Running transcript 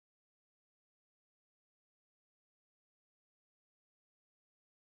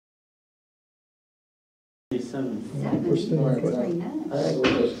7. I think we'll just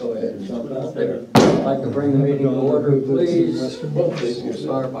go ahead and jump out there. I'd like to bring the meeting to order, please. We'll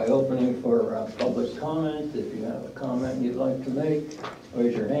start by opening for public comment. If you have a comment you'd like to make,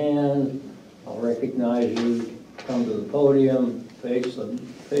 raise your hand. I'll recognize you. Come to the podium, face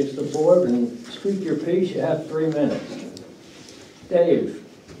the board, and speak your piece. You have 3 minutes. Dave,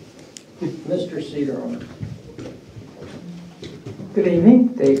 Mr. Cedarholm. Good evening,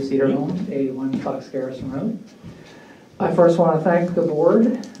 Dave Cedarholm, 81 Fox Garrison Road. I first want to thank the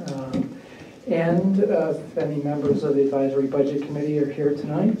board and if any members of the Advisory Budget Committee are here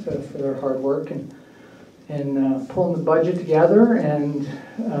tonight for their hard work and pulling the budget together, and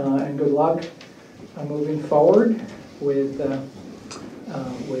good luck moving forward with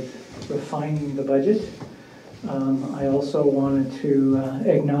refining the budget. I also wanted to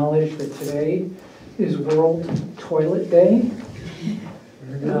acknowledge that today is World Toilet Day.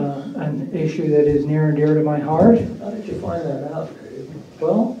 An issue that is near and dear to my heart. How did you find that out, Dave?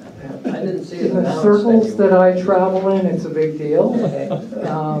 Well, I didn't see it in the announced circles anywhere. that I travel in, it's a big deal.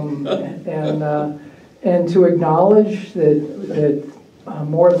 And to acknowledge that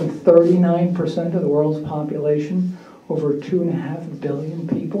more than 39% of the world's population, over 2.5 billion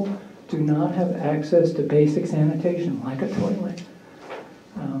people, do not have access to basic sanitation like a toilet.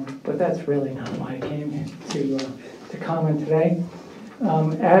 But that's really not why I came here to comment today.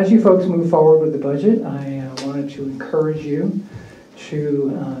 As you folks move forward with the budget, I wanted to encourage you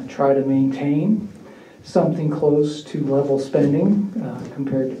to try to maintain something close to level spending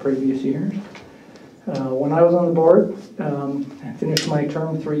compared to previous years. When I was on the board, I finished my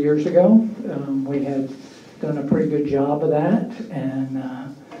term 3 years ago. We had done a pretty good job of that, and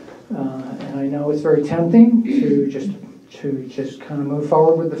I know it's very tempting to just kind of move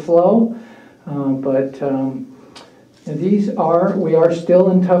forward with the flow, but we are still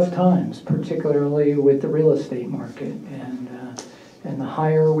in tough times, particularly with the real estate market, and the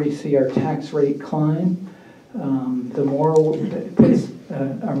higher we see our tax rate climb, the more it puts,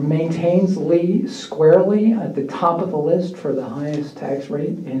 maintains Lee squarely at the top of the list for the highest tax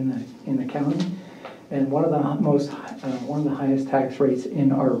rate in the county, and one of the highest tax rates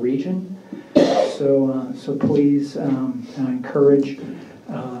in our region. So please, I encourage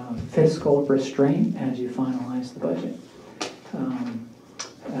fiscal restraint as you finalize the budget.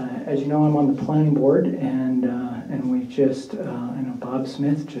 As you know, I'm on the planning board, and we just, I know Bob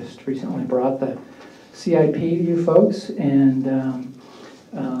Smith just recently brought the CIP to you folks, and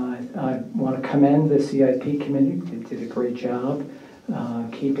I want to commend the CIP committee. They did a great job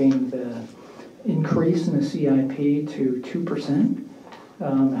keeping the increase in the CIP to 2%.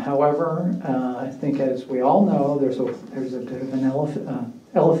 However, I think, as we all know, there's a bit of an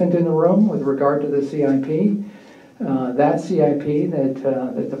elephant in the room with regard to the CIP. That CIP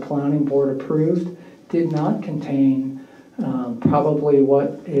that the planning board approved did not contain probably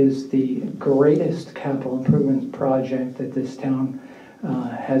what is the greatest capital improvement project that this town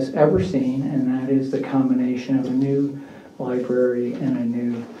has ever seen, and that is the combination of a new library and a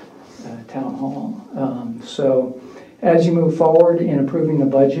new town hall. So as you move forward in approving the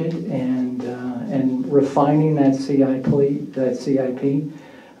budget and refining that CIP,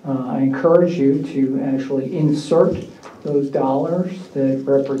 I encourage you to actually insert those dollars that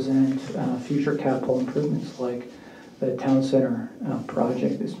represent future capital improvements, like the town center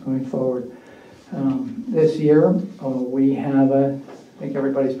project that's moving forward. This year, we have I think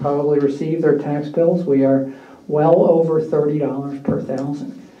everybody's probably received their tax bills. We are well over $30 per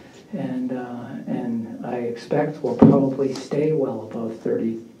thousand, and I expect we'll probably stay well above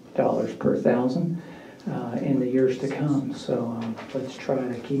 $30 per thousand in the years to come. So let's try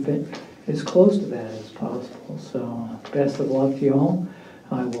to keep it as close to that as possible. So best of luck to you all.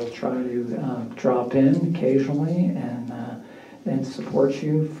 I will try to drop in occasionally and support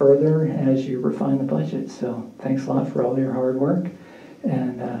you further as you refine the budget. So thanks a lot for all your hard work,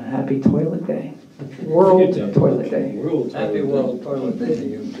 and happy Toilet Day. World Toilet Day. Happy World Toilet Day to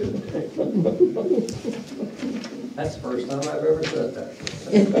you too. That's the first time I've ever said that.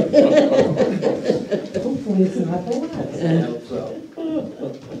 Hopefully it's not the last. I hope so.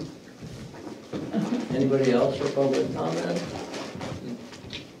 Anybody else for public comment?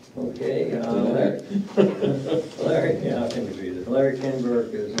 Okay, Larry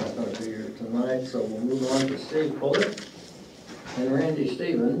Kinberg is not going to be here tonight, so we'll move on to Steve Bullock and Randy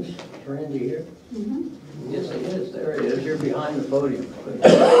Stevens. Is Randy here? Mm-hmm. Yes, he is. There he is. You're behind the podium.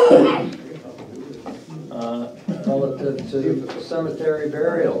 Relative to cemetery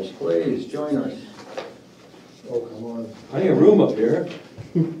burials, please join us. Oh, come on. Plenty of room up here.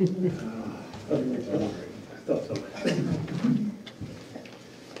 I thought so.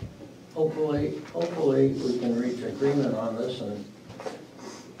 Oh, hopefully we can reach agreement on this and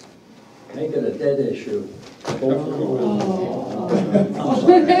make it a dead issue.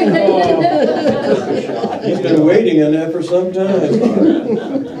 He's been waiting on that for some time.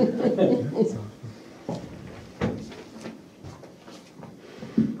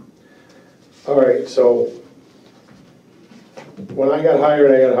 All right, so when I got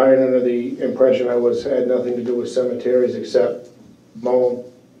hired under the impression I had nothing to do with cemeteries except mow them,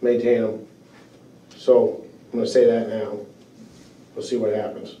 maintain them. So I'm gonna say that now. We'll see what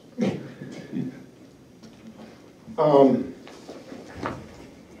happens.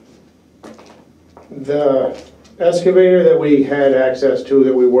 The excavator that we had access to,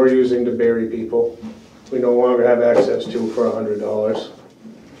 that we were using to bury people, we no longer have access to for $100,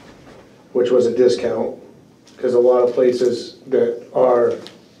 which was a discount, because a lot of places that are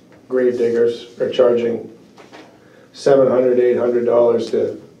grave diggers are charging $700, $800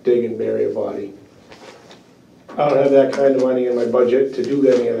 to dig and bury a body. I don't have that kind of money in my budget to do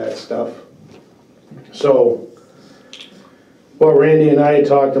any of that stuff. So what Randy and I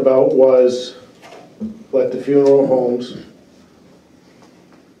talked about was let the funeral homes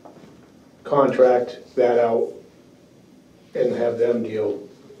contract that out and have them deal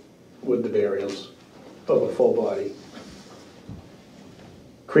with the burials of a full body.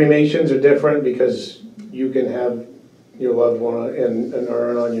 Cremations are different because you can have your loved one in an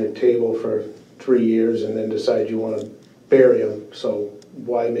urn on your table for 3 years and then decide you want to bury them. So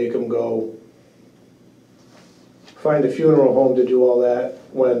why make them go find a funeral home to do all that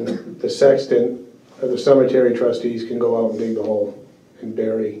when the sexton or the cemetery trustees can go out and dig the hole and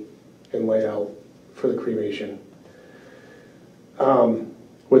bury and lay out for the cremation.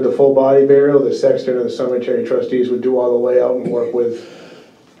 With the full body burial, the sexton or the cemetery trustees would do all the layout and work with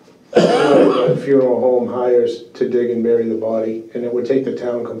the funeral home hires to dig and bury the body, and it would take the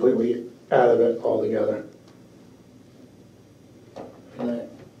town completely out of it altogether. Can I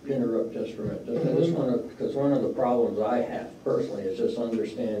interrupt just for a minute? Because one of the problems I have personally is just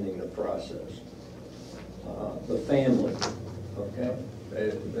understanding the process. The family, okay?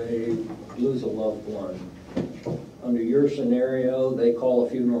 They lose a loved one. Under your scenario, they call a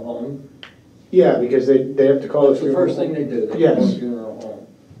funeral home? Yeah, because they have to call That's the the funeral first thing home. they do, they Yes. call a funeral home.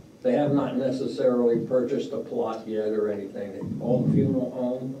 They have not necessarily purchased a plot yet or anything. They call the funeral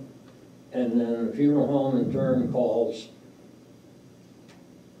home, and then the funeral home in turn calls,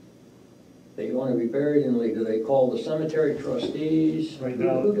 they want to be buried in Lee. Do they call the cemetery trustees? Right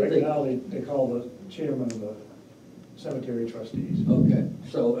now, Who do they- they call the chairman of the cemetery trustees. Okay,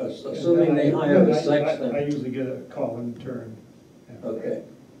 so assuming they hire a I sexton, usually get a call in turn. okay.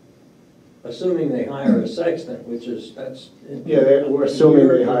 Assuming they hire a sexton, which is, that's. Yeah, we're assuming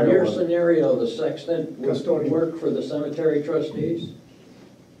they hire In your one. scenario, the sexton would Custodian. work for the cemetery trustees?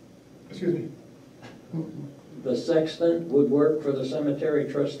 Excuse me? The sexton would work for the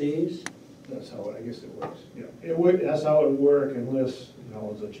cemetery trustees? That's how, I guess it works, yeah. It would, that's how it would work unless,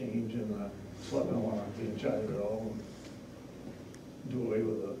 there's a change in the selectmen want to be in charge of it all and do away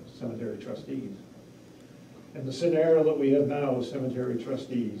with the cemetery trustees. And the scenario that we have now is cemetery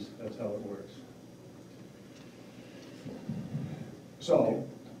trustees, that's how it works. So.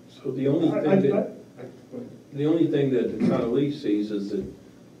 So the only thing that the town of Lee sees is that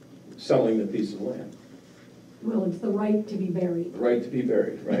selling the piece of land, Well, it's the right to be buried. the right to be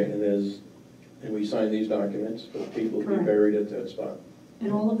buried, right? And we sign these documents for people to be Correct. buried at that spot.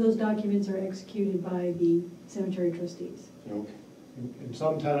 And all of those documents are executed by the cemetery trustees. Okay. In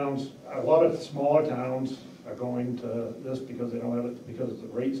some towns, a lot of smaller towns are going to this because they don't have it, because the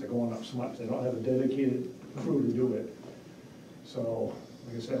rates are going up so much, they don't have a dedicated crew to do it. So,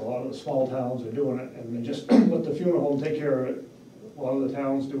 like I said, a lot of the small towns are doing it, and they just let the funeral home take care of it. A lot of the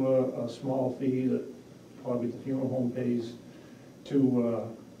towns do a small fee that probably the funeral home pays to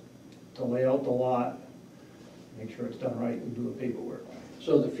lay out the lot, make sure it's done right, and do the paperwork.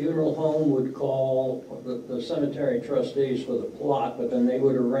 So the funeral home would call the cemetery trustees for the plot, but then they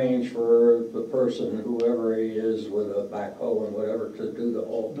would arrange for the person, whoever he is, with a backhoe and whatever, to do the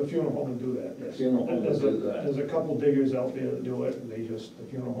whole. The funeral home will do that, yes. Funeral home will do that. There's a couple diggers out there that do it, and the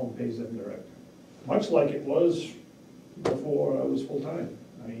funeral home pays them direct. Much like it was before I was full-time.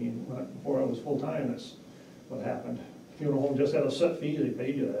 I mean, before I was full-time, that's what happened. Funeral home just had a set fee, they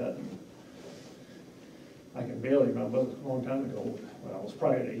paid you that. I can barely remember, a long time ago, well, it was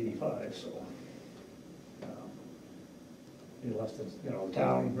prior to '85, so. You left it,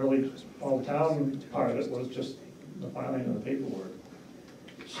 town, really, all the town part of it was just the filing of the paperwork.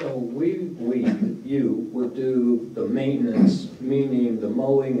 So you would do the maintenance, meaning the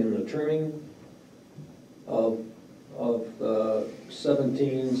mowing and the trimming of of the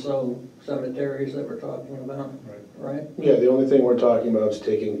 17 so cemeteries that we're talking about, right? Yeah, the only thing we're talking about is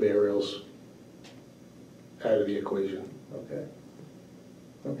taking burials out of the equation. Okay.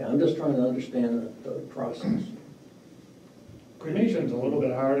 Okay, I'm just trying to understand the process. Cremation's a little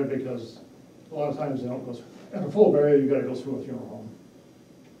bit harder because a lot of times they don't go, at a full burial, you gotta go through a funeral home.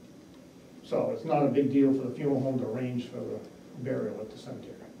 So it's not a big deal for the funeral home to arrange for the burial at the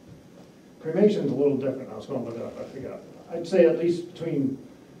cemetery. Cremation's a little different, I was gonna look it up, I forgot. I'd say at least between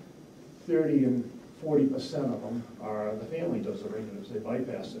 30 and 40% of them are, the family does the regulars, they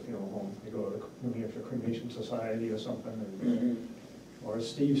bypass the funeral home. They go to the New Hampshire Cremation Society or something, and, or as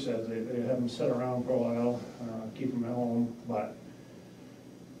Steve said, they have them sit around for a while, keep them at home, but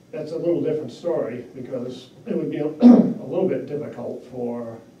that's a little different story, because it would be a little bit difficult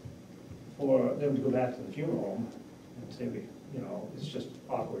for them to go back to the funeral home and say, you know, it's just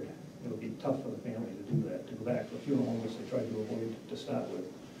awkward. It would be tough for the family to do that, to go back to the funeral home, which they tried to avoid to start with.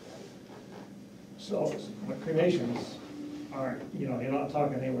 So, but cremations aren't, you know, you're not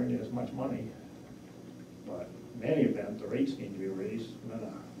talking anywhere near as much money, but in any event, the rates need to be raised.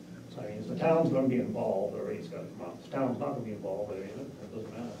 So, I mean, if the town's gonna be involved, the rate's gotta come up. If the town's not gonna be involved, it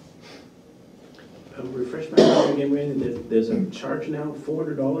doesn't matter. Refresh my memory again, Randy, there's a charge now,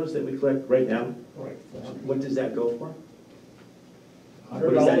 $400 that we collect right now. Right. What does that go for?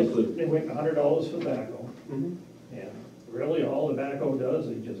 $100, does that include? they went $100 for tobacco, Mm-hmm. and really all the backhoe does,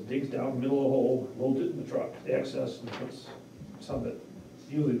 he just digs down the middle of the hole, loads it in the truck, the excess, and puts some of it,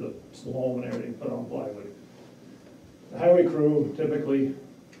 usually the loam and everything, put on plywood. The highway crew typically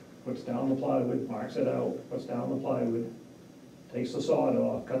puts down the plywood, marks it out, puts down the plywood, takes the sod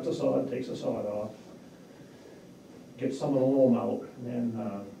off, cuts the sod, takes the sod off, gets some of the loam out, and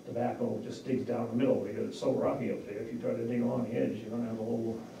then the backhoe just digs down the middle, because it's so rocky up there, if you try to dig along the edge, you're gonna have a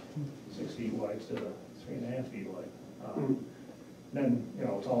hole 6 feet wide instead of 3.5 feet wide. Then, you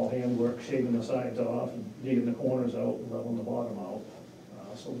know, it's all handwork, shaving the sides off, and digging the corners out, and leveling the bottom out.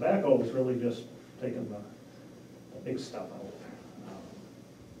 So the backhoe is really just taking the big stuff out.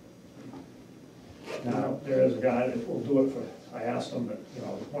 Now, there is a guy that will do it for, I asked him, you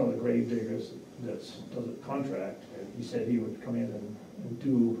know, one of the grave diggers that does a contract, and he said he would come in and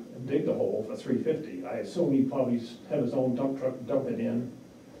dig the hole for $350. I assume he'd probably have his own dump truck dump it in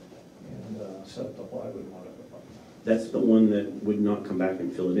and set up the plywood on it. That's the one that would not come back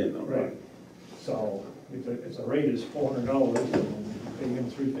and fill it in though, right? Right. So if the rate is $400 and pay him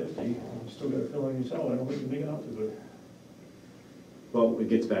 $350, you still gotta fill in yourself, I don't think you're big enough to do it. Well, it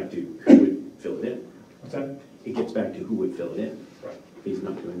gets back to who would fill it in. What's that? It gets back to who would fill it in. Right. He's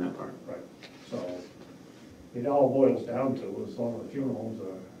not doing that part. Right. So it all boils down to, as long as the funeral homes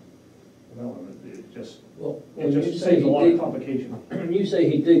are development, it just saves a lot of complication. When you say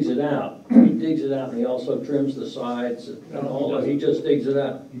he digs it out, he digs it out and he also trims the sides and all, or he just digs it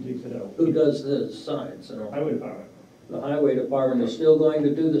out? He digs it out. Who does the sides and all? Highway department. The highway department is still going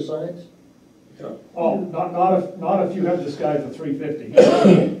to do the sides? Oh, not if you have this guy for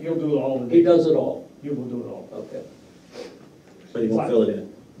 $350. He'll do all the. He does it all? He will do it all. Okay. But he won't fill it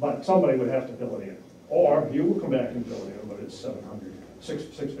in. But somebody would have to fill it in. Or you will come back and fill it in, but it's $700,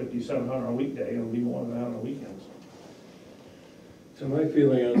 $650, $700 a weekday, it'll be more than that on the weekends. So my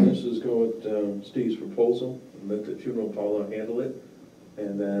feeling on this is go with Steve's proposal, and let the funeral parlor handle it,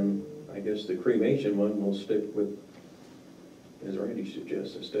 and then I guess the cremation one will stick with, as Randy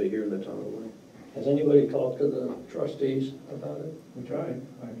suggested, stay here in the town of Lynn. Has anybody talked to the trustees about it? We tried,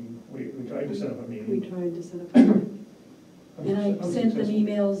 I mean, we tried to set up a We meeting. tried to set up a meeting. And I sent them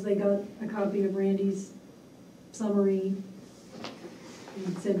emails, they got a copy of Randy's summary,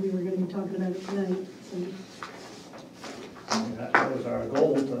 and said we were gonna be talking about it tonight, so. And that was our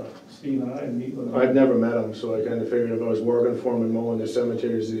goal, to Steve and I, and meet with him. I've never met him, so I kind of figured if I was working for him and mowing the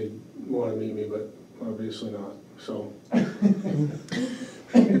cemeteries, he'd want to meet me, but obviously not, so.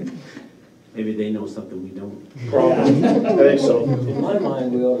 Maybe they know something we don't. Probably, I think so. In my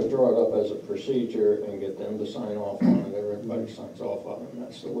mind, we ought to draw it up as a procedure and get them to sign off on it. Everybody signs off on it, and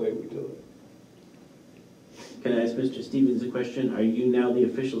that's the way we do it. Can I ask Mr. Stevens a question? Are you now the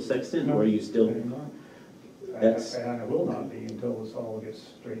official sexton, or are you still? I'm not. That's- I will not be until this all gets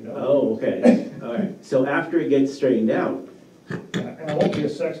straightened out. Oh, okay, all right. So after it gets straightened out, And I won't be a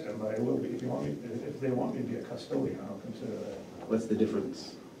sexton, but I will be, if they want me to be a custodian, I'll consider that. what's the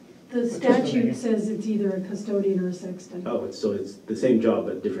difference? The Which is the name? statute says it's either a custodian or a sexton. Oh, so it's the same job,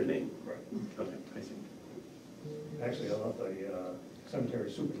 but different name? Right. Okay, I see. Actually, I thought the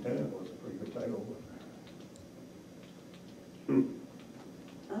cemetery superintendent was a pretty good title.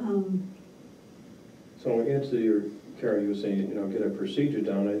 So again, to your, Carrie, you were saying, you know, get a procedure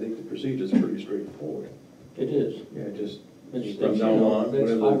down, I think the procedure's pretty straightforward. It is. Yeah, just It's, from you now know, on,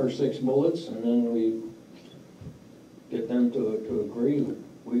 it's whatever. 5 or 6 bullets, and then we get them to agree,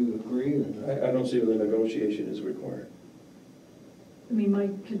 we agree, and I don't see where the negotiation is required. I mean, my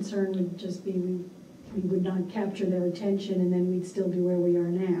concern would just be we would not capture their attention and then we'd still be where we are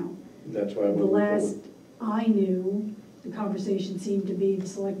now. That's why The we're. last I knew, the conversation seemed to be, the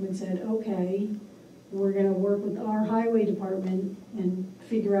selectmen said, okay, we're gonna work with our highway department and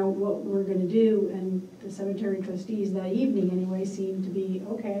figure out what we're gonna do, and the cemetery trustees that evening anyway seemed to be,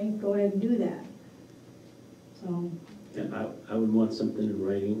 okay, go ahead and do that. So, And I would want something in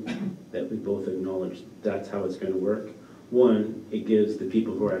writing that we both acknowledge that's how it's gonna work. One, it gives the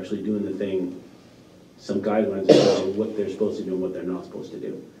people who are actually doing the thing some guidelines of what they're supposed to do and what they're not supposed to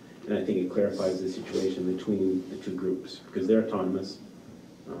do. And I think it clarifies the situation between the two groups, because they're autonomous.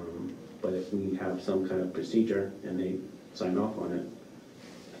 But if we have some kind of procedure and they sign off on it,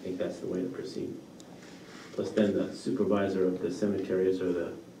 I think that's the way to proceed. Plus then the supervisor of the cemeteries or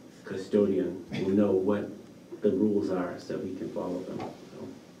the custodian will know what the rules are so that we can follow them.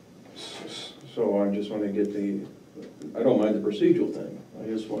 So I just want to get I don't mind the procedural thing. I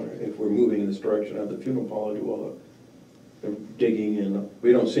just wonder if we're moving in this direction, have the funeral parlor do all the digging, and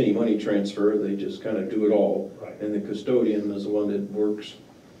we don't see any money transfer, they just kind of do it all. Right. And the custodian is the one that works,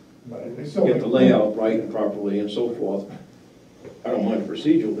 But they still get the layout right and properly and so forth. I don't mind the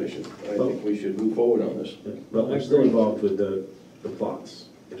procedural issue. I think we should move forward on this. But we're still involved with the plots.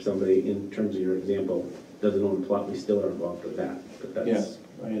 If somebody, in terms of your example, doesn't own a plot, we still are involved with that. But Yeah, that's,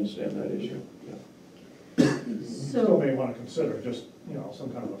 I understand that issue. Yeah. Still so, may wanna consider just, you know,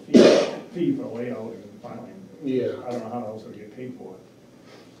 some kind of a fee for layout and filing. Yeah. I don't know how else to get paid for it.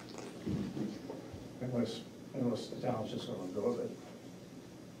 Unless the town's just gonna go with it.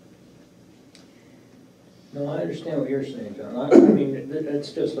 no, I understand what you're saying, John. I mean,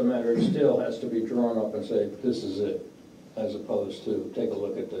 it's just a matter, it still has to be drawn up and say, this is it, as opposed to take a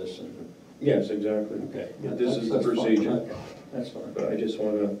look at this and, Yes, exactly. okay. But this is the That's fine. procedure. Okay, that's fine. But I just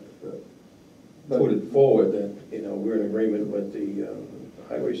want to put it forward that, you know, we're in agreement with the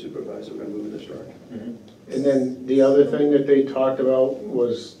highway supervisor, we're going to move in this direction. Mhm. And then the other thing that they talked about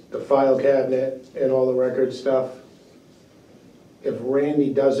was the file cabinet and all the record stuff. If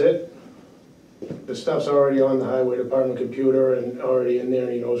Randy does it, the stuff's already on the highway department computer and already in there,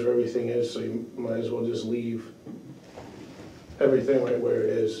 and he knows where everything is, so you might as well just leave everything right where it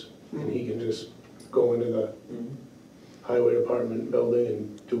is. And he can just go into the highway department building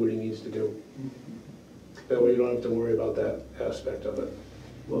and do what he needs to do. That way you don't have to worry about that aspect of it.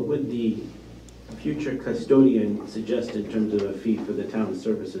 what would the future custodian suggest in terms of a fee for the town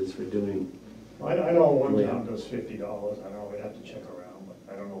services for doing? I know one Yeah. town does $50, I know we'd have to check around,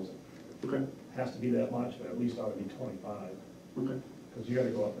 but I don't know if Okay. it has to be that much, but at least ought to be 25. Okay. Because you gotta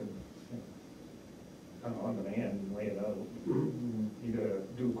go up and, you know, I don't know, on demand and lay it out. Mhm. You gotta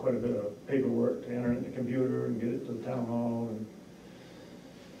do quite a bit of paperwork to enter it in the computer and get it to the town hall and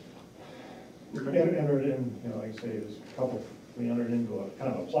enter it in, you know, like I say, there's a couple, we enter it into a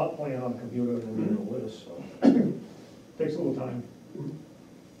kind of a plot plan on the computer and then a list, so. Takes a little time.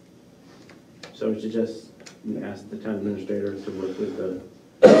 So I would suggest we ask the town administrator to work with the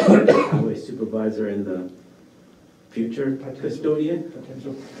highway supervisor and the future custodian.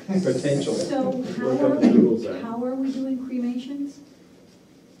 Potential. Potential. so Work out what the rules are. how are we doing cremations?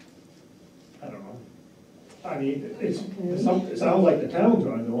 I don't know. I mean, it sounds like the town's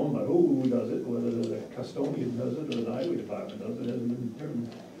gonna do them, but who does it, whether the custodian does it or the highway department does it, hasn't been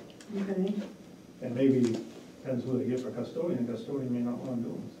determined. Okay, And maybe depends who they get for custodian may not wanna do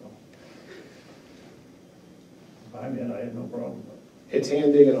them, so. If I'm in, I have no problem, but. It's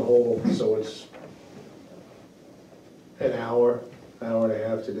hand digging a hole, so it's an hour and a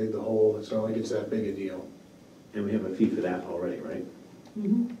half to dig the hole. It's not like it's that big a deal. And we have a fee for that already, right?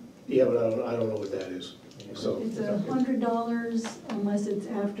 mhm. Yeah, but I don't know what that is. So, It's $100 unless it's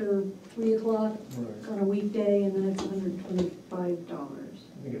after 3 o'clock Right. on a weekday, and then it's $125.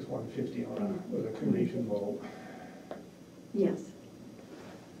 I think it's 150 on a, with a cremation vault. Yes.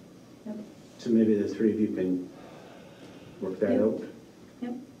 So maybe the three of you can work that Yep. out?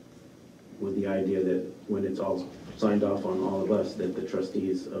 Yep. With the idea that when it's all signed off on all of us, that the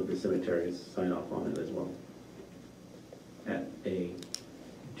trustees of the cemeteries sign off on it as well. At a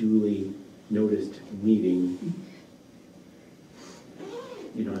duly noticed meeting.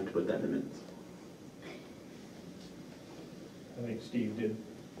 You don't have to put that in the minutes. I think Steve did,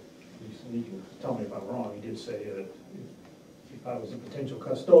 he can tell me if I'm wrong, he did say that if I was a potential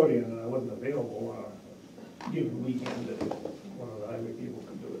custodian and I wasn't available on a given weekend, that one of the highway people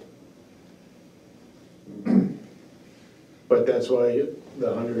could do it. But that's why the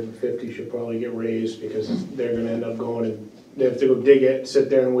 150 should probably get raised, because they're gonna end up going and, they have to go dig it, sit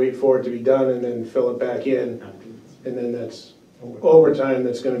there and wait for it to be done, and then fill it back in. And then that's overtime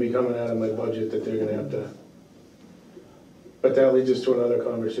that's gonna be coming out of my budget that they're gonna have to. But that leads us to another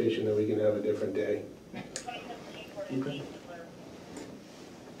conversation that we can have a different day. Okay,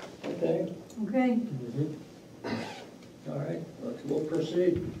 Okay, all right, we'll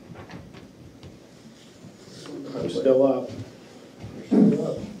proceed. I'm still up.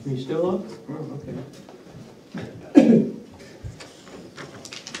 You still up? Oh, okay.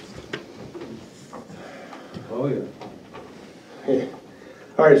 Oh, yeah.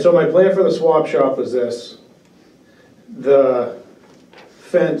 All right, so my plan for the swap shop was this. The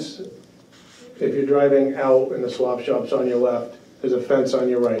fence, if you're driving out and the swap shop's on your left, there's a fence on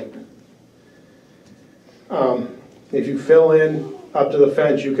your right. If you fill in up to the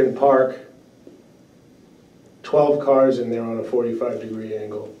fence, you can park 12 cars in there on a 45-degree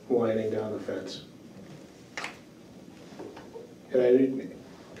angle, lining down the fence. And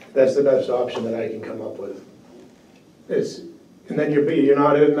that's the best option that I can come up with. And then you're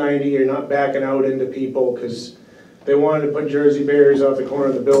not at 90, you're not backing out into people, because they wanted to put Jersey barriers off the corner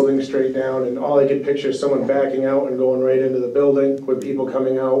of the building straight down, and all I could picture is someone backing out and going right into the building with people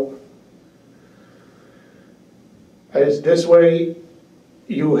coming out. This way,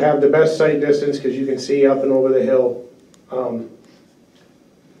 you have the best sight distance because you can see up and over the hill.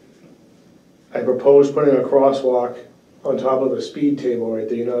 I proposed putting a crosswalk on top of a speed table right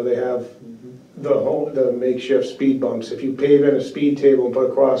there. You know, they have the makeshift speed bumps. If you pave in a speed table and put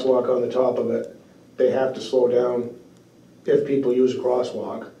a crosswalk on the top of it, they have to slow down. If people use a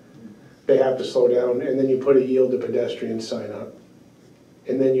crosswalk, they have to slow down, and then you put a yield to pedestrian sign up.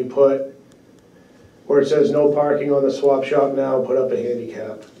 And then you put, where it says no parking on the swap shop now, put up a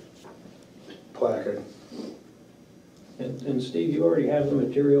handicap placard. And Steve, you already have the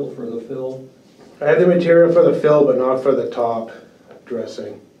material for the fill? I have the material for the fill, but not for the top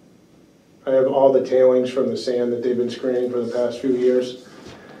dressing. I have all the tailings from the sand that they've been screening for the past few years.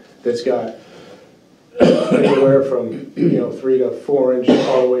 That's got anywhere from 3 to 4 inch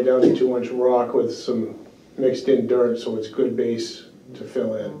all the way down to 2 inch rock with some mixed in dirt, so it's good base to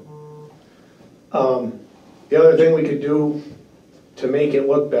fill in. The other thing we could do to make it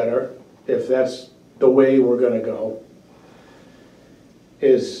look better, if that's the way we're gonna go,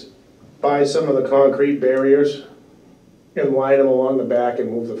 is buy some of the concrete barriers and line them along the back and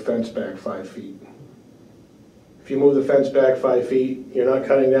move the fence back 5 feet. If you move the fence back 5 feet, you're not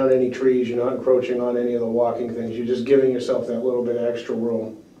cutting down any trees, you're not encroaching on any of the walking things, you're just giving yourself that little bit of extra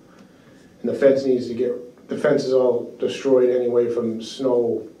room. And the fence is all destroyed anyway from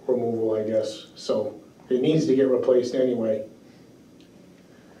snow removal, I guess, so it needs to get replaced anyway.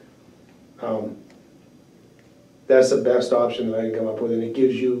 That's the best option that I can come up with, and it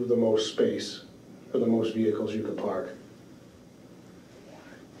gives you the most space for the most vehicles you could park.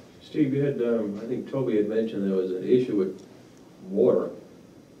 Steve, you had, I think Toby had mentioned there was an issue with water.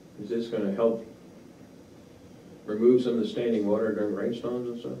 Is this gonna help remove some of the standing water during rainstorms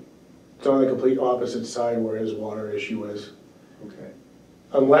and stuff? It's on the complete opposite side where his water issue is. Okay.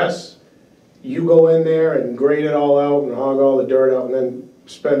 Unless you go in there and grade it all out and hog all the dirt out and then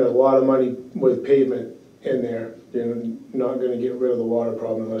spend a lot of money with pavement in there, you're not gonna get rid of the water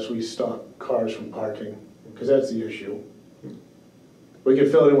problem unless we stop cars from parking, because that's the issue. We can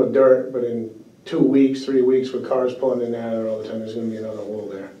fill it in with dirt, but in 2 weeks, 3 weeks, with cars pulling in and out all the time, there's gonna be another hole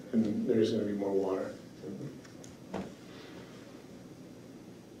there, and there's gonna be more water.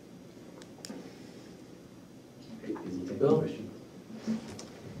 Bill?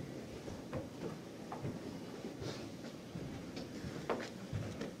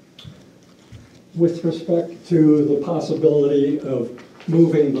 With respect to the possibility of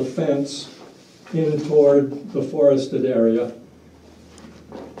moving the fence in toward the forested area,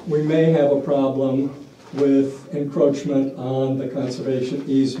 we may have a problem with encroachment on the conservation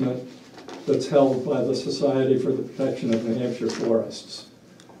easement that's held by the Society for the Protection of New Hampshire Forests.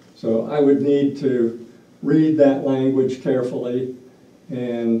 So I would need to read that language carefully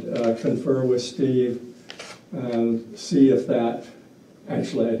and confer with Steve and see if that,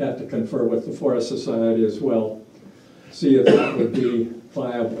 actually I'd have to confer with the Forest Society as well, see if that would be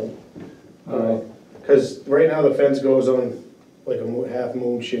viable. Because right now the fence goes on like a half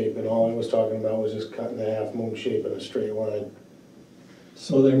moon shape, and all I was talking about was just cutting the half moon shape in a straight line.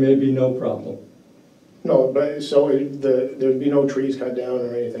 So there may be no problem. No, but so there'd be no trees cut down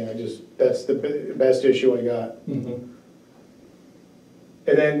or anything. That's the best issue I got. Mhm.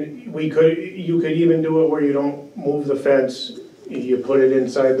 And then you could even do it where you don't move the fence. You put it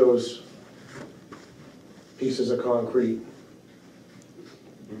inside those pieces of concrete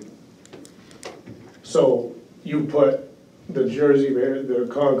So you put the Jersey barrier, the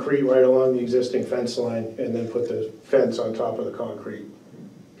concrete right along the existing fence line, and then put the fence on top of the concrete.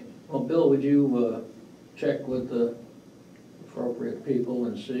 Well, Bill, would you check with the appropriate people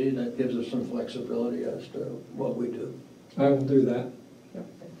and see? That gives us some flexibility as to what we do. I will do that.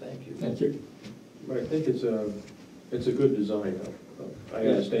 Thank you. Thank you. But I think it's a good design. I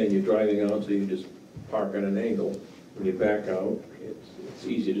understand you're driving out, so you just park at an angle. When you back out, it's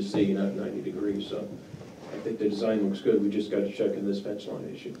easy to see, not 90 degrees, so I think the design looks good. We just got to check in this fence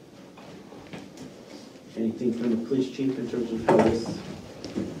line issue. Anything from the police chief in terms of how this?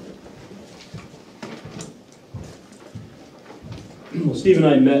 Well, Steve and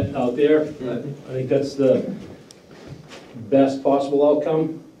I met out there. I think that's the best possible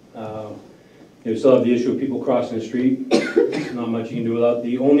outcome. You still have the issue of people crossing the street. Not much you can do without.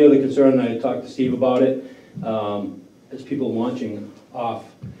 The only other concern, I talked to Steve about it, is people launching off.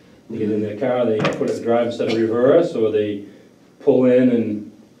 They get in their car, they put it in drive instead of reverse, or they pull in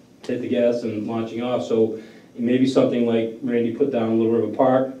and hit the gas and launching off. So maybe something like Randy put down Little River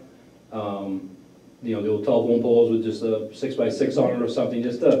Park, the old telephone poles with just a 6x6 on it or something,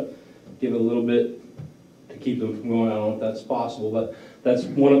 just to give it a little bit to keep them from going. I don't know if that's possible, but that's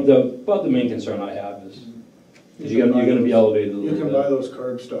about the main concern I have is you're gonna be elevated a little You bit. can buy those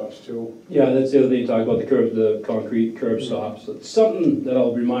curb stops too. Yeah, that's the other thing you talk about, the concrete curb stops. It's something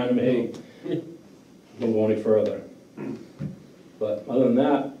that'll remind them, hey, don't go any further. But other than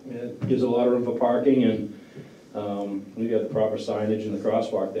that, it gives a lot of room for parking, and we got the proper signage and the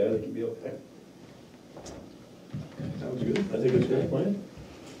crosswalk there, they can be okay. Sounds good. I think it's a good plan.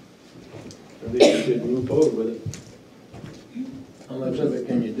 I think we should move forward with it. How much of it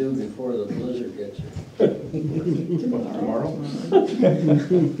can you do before the blizzard gets here? Tomorrow?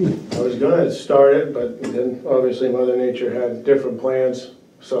 I was gonna start it, but then obviously Mother Nature had different plans,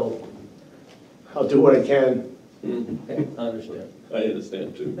 so I'll do what I can. Okay, I understand. I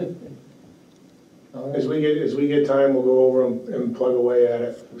understand too. All right. As we get time, we'll go over and plug away at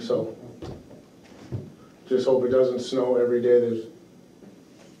it, so. Just hope it doesn't snow every day, there's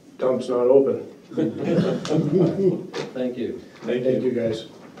dumps not open. Thank you. Thank Thank you. you, guys.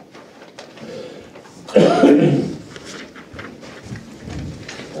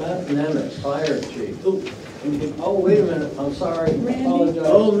 Nemeth, fire chief. Oh, wait a minute, I'm sorry, Randy? apologize.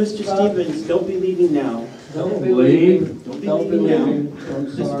 Oh, Mr. Stevens, don't be leaving now. Don't be leaving. Don't be Don't be leaving now. leaving. I'm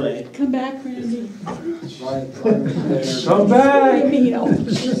This sorry. way. Come back, Randy. My mistake. Come back! You know.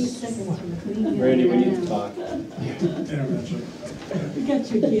 Randy, we need to talk. You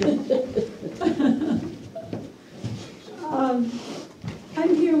got your gift. I'm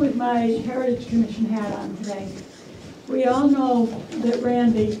here with my Heritage Commission hat on today. We all know that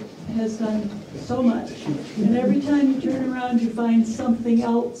Randy has done so much, and every time you turn around, you find something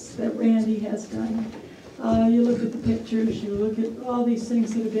else that Randy has done. You look at the pictures, you look at all these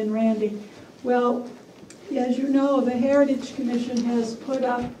things that have been Randy. Well, as you know, the Heritage Commission has put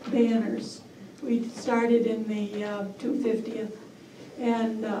up banners. We started in the 250th,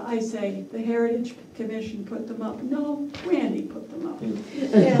 and I say the Heritage Commission put them up. No, Randy put them up.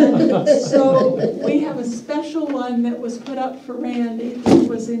 And so we have a special one that was put up for Randy, that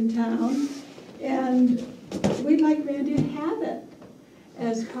was in town, and we'd like Randy to have it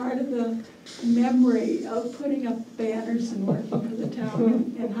as part of the memory of putting up banners and working for the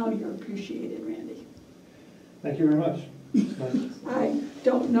town, and how you're appreciated, Randy. Thank you very much. I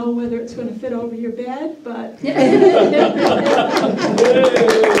don't know whether it's going to fit over your bed, but.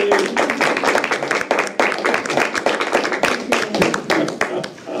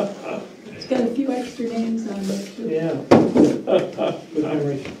 It's got a few extra names on there too. Yeah. Good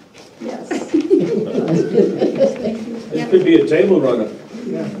memory. Yes. Thank you. This could be a table runner.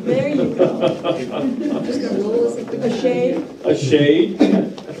 There you go. A shade. A shade.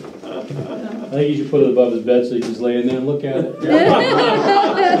 I think you should put it above his bed so he can just lay in there and look at it.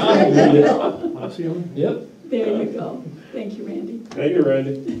 See you. Yep. There you go. Thank you, Randy. Thank you,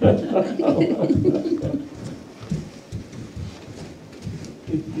 Randy.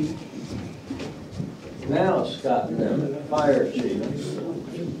 Now, Scott Nemeth, fire chief.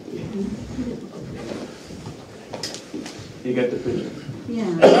 You got the picture.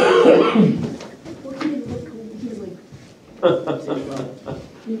 Yeah.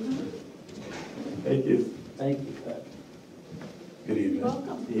 Thank you. Thank you, Pat. Good evening.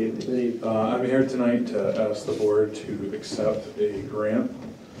 Welcome. Good evening. I'm here tonight to ask the board to accept a grant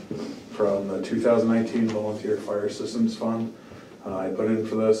from the 2019 Volunteer Fire Systems Fund. I put in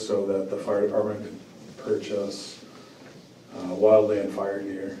for this so that the fire department could purchase wildland fire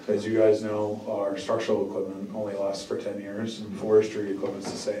gear. As you guys know, our structural equipment only lasts for 10 years, and forestry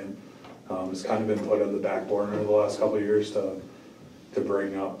equipment's the same. It's kind of been put on the back burner the last couple of years to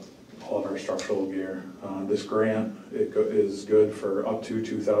bring up all of our structural gear. This grant, is good for up to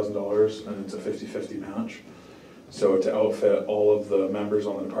 $2,000, and it's a 50-50 match. So to outfit all of the members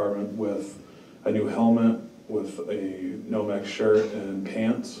on the department with a new helmet, with a Nomex shirt and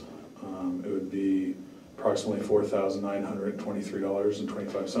pants, it would be approximately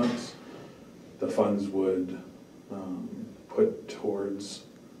 $4,923.25. The funds would put towards,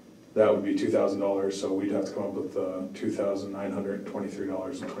 that would be $2,000, so we'd have to come up with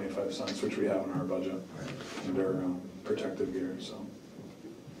 $2,923.25, which we have in our budget under protective gear, so.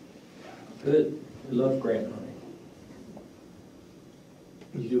 Good, we love grant money.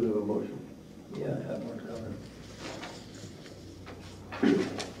 You do have a motion. Yeah, I have one coming.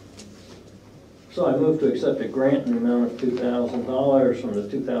 So I move to accept a grant in the amount of $2,000 from the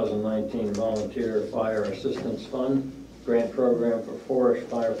 2019 Volunteer Fire Assistance Fund grant program for forest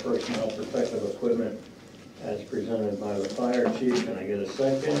fire personnel protective equipment as presented by the fire chief. Can I get a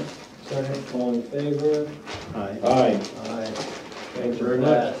second? Second. All in favor? Aye. Aye. Aye. Thanks very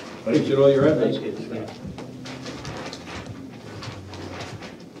much. Appreciate all your efforts. Thank you.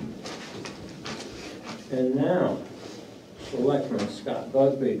 And now, Selectman Scott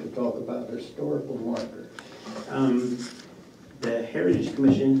Busby to talk about historical markers. The Heritage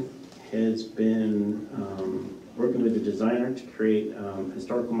Commission has been working with the designer to create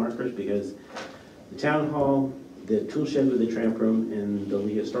historical markers, because the town hall, the tool shed with the tramp room, and the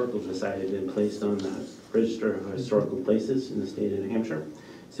Lee Historical Society have been placed on the Register of Historical Places in the state of New Hampshire.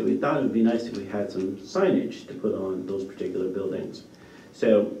 So we thought it would be nice if we had some signage to put on those particular buildings.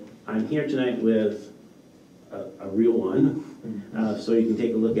 So I'm here tonight with a real one, so you can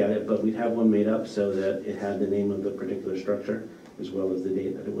take a look at it, but we'd have one made up so that it had the name of the particular structure as well as the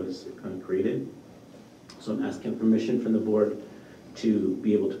date that it was created. So I'm asking permission from the board to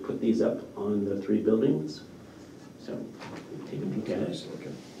be able to put these up on the 3 buildings. So take a peek at it. Look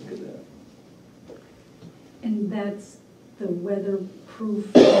at that. And that's the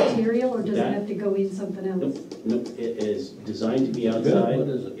weatherproof material, or does it That- have to go in something else? Nope, it is designed to be outside. What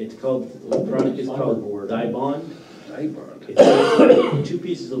is it? It's called, the product is called Fiberboard. Dibond. Dibond. It's 2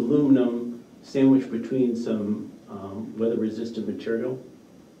 pieces of aluminum sandwiched between some weather-resistant material.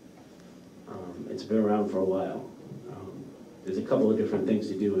 It's been around for a while. There's a couple of different things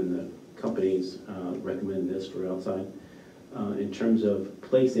to do, and the companies recommend this for outside. In terms of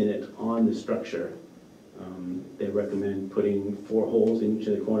placing it on the structure, they recommend putting 4 holes in each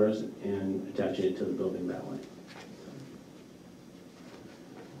of the corners and attaching it to the building that way.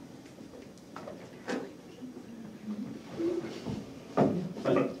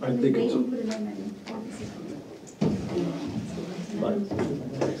 I think it's,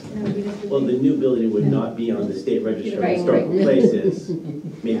 Well, the new building would not be on the state register of Right, historical right. places.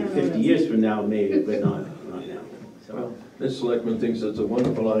 Maybe 50 years from now, maybe, but not now. So, well, this selectman thinks it's a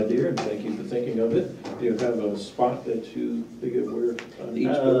wonderful idea, and thank you for thinking of it. Do you have a spot that you think it where on each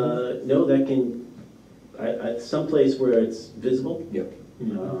building? no, that can, someplace where it's visible. Yep.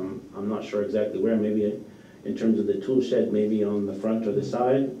 I'm not sure exactly where, maybe in terms of the tool shed, maybe on the front or the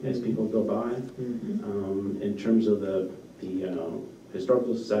side as people go by. In terms of the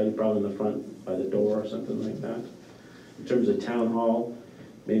Historical Society, probably in the front by the door or something like that. In terms of town hall,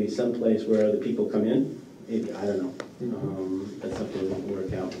 maybe someplace where the people come in, maybe, I don't know. That's something we'll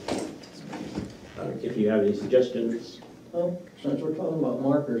work out. If you have any suggestions. Well, since we're talking about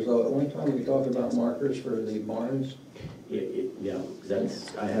markers, though, at one time we talked about markers for the barns. Yeah,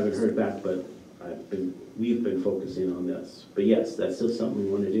 that's, I haven't heard back, but we've been focusing on this. But yes, that's still something we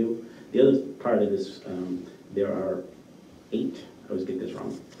want to do. The other part of this, there are 8 or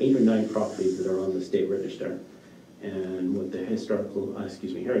 9 properties that are on the state register. And what the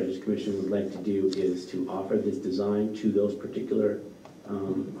Heritage Commission would like to do is to offer this design to those particular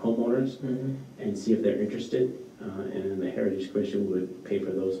homeowners and see if they're interested. And the Heritage Commission would pay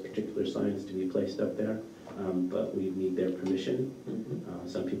for those particular signs to be placed up there. But we need their permission.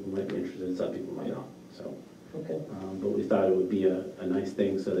 Some people might be interested, some people might not. So, Okay. but we thought it would be a nice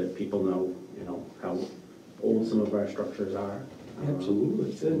thing so that people know, how old some of our structures are.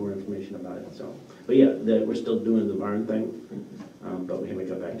 Absolutely. And more information about it. So, but yeah, we're still doing the barn thing, but we haven't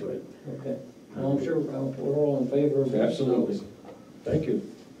got back to it. Okay. Well, I'm sure we're all in favor of this. Absolutely. Thank you.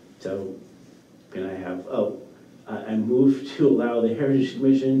 So, can I have? I move to allow the Heritage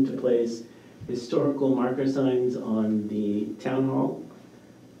Commission to place historical marker signs on the town hall,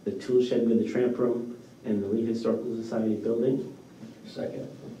 the tool shed with the tramp room, and the Lee Historical Society building. Second.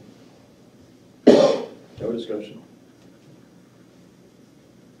 No discussion.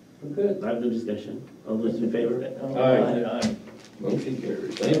 Good. I have no discussion. All those in favor? Aye. Aye. Motion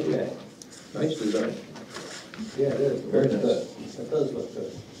carries. Thank you. Okay. Nice design. Yeah, it is, very good. It does look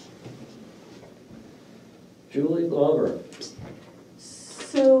good. Julie Glover.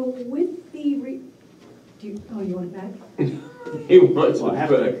 So with the, you want it back? He wants Well, I it have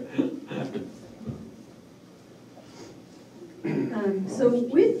back. So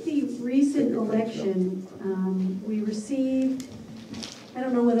with the recent election, we received, I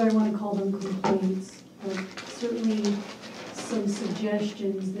don't know whether I want to call them complaints, but certainly some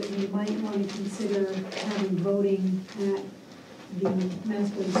suggestions that we might want to consider having voting at the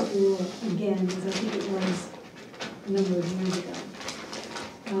Masquerade School again, as I think it was a number of years ago.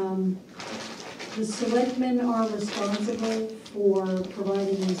 The selectmen are responsible for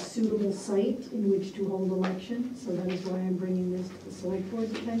providing a suitable site in which to hold elections, so that is why I'm bringing this to the select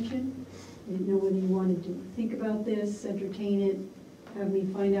board's attention. I didn't know whether you wanted to think about this, entertain it, have me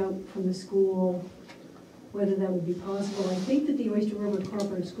find out from the school whether that would be possible. I think that the Oyster River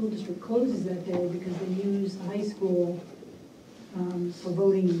Cooperative School District closes that day because they use the high school for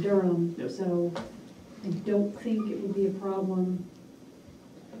voting in Durham. Yep. So I don't think it would be a problem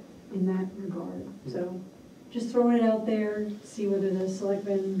in that regard. So just throwing it out there, see whether the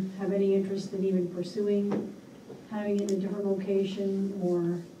selectmen have any interest in even pursuing having it in a different location,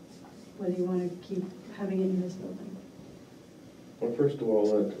 or whether you want to keep having it in this building. Well, first of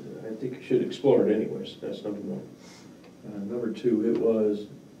all, I think you should explore it anyways, that's number one. Number two, it was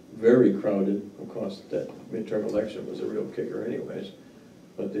very crowded, of course, that midterm election was a real kicker anyways,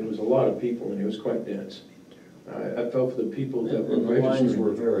 but there was a lot of people and it was quite dense. I felt for the people that were And the lines registering.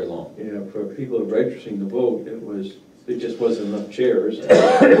 were very long. Yeah, for people registering to vote, it just wasn't enough chairs.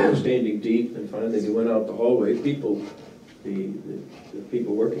 They were standing deep, and finally they went out the hallway. The people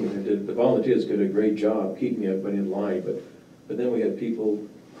working there the volunteers did a great job keeping everybody in line, but then we had people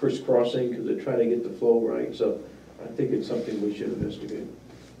crisscrossing because they're trying to get the flow right. So I think it's something we should investigate.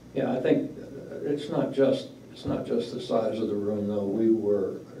 Yeah, I think it's not just the size of the room, though. We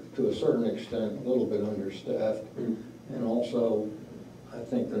were, to a certain extent, a little bit understaffed. And also, I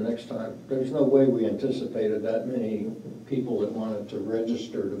think the next time, there's no way we anticipated that many people that wanted to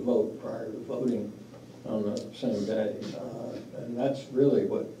register to vote prior to voting on the same day. And that's really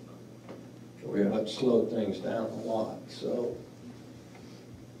what slowed things down a lot. So,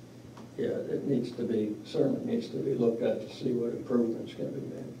 yeah, it certainly needs to be looked at to see what improvements can be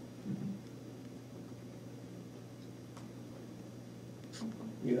made.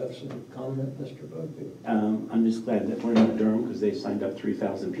 You have some comment, Mr. Bugby? I'm just glad that we're not Durham because they signed up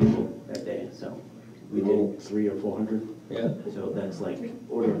 3,000 people that day, so we did 300 or 400. Yeah. So that's like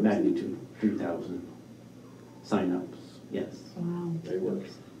order of magnitude, 3,000 sign-ups, yes. Wow. They worked.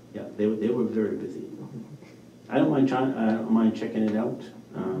 Yeah, they were very busy. I don't mind checking it out.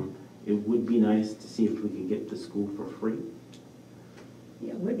 It would be nice to see if we could get the school for free.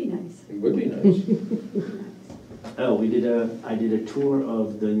 Yeah, it would be nice. It would be nice. Oh, I did a tour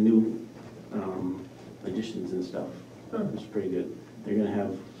of the new additions and stuff. It was pretty good. They're gonna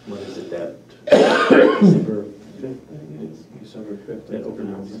have, what is it, that December 5th, I think it is? December 5th. That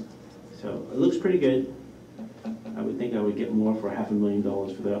open house. So it looks pretty good. I would think I would get more for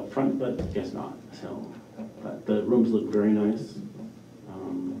 $500,000 for the upfront, but guess not. So, but the rooms look very nice.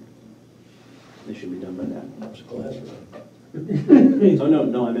 They should be done by then. Oh,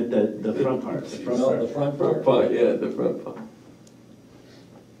 no, I meant the front part. The front part. The front Front part? part, yeah, the front part.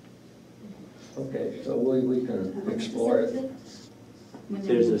 Okay, so we can explore it.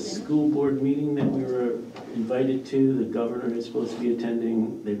 There's a school board meeting that we were invited to. The governor is supposed to be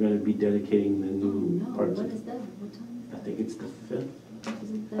attending. They're going to be dedicating the new No, parts what of. is that? What time I think it's the 5th.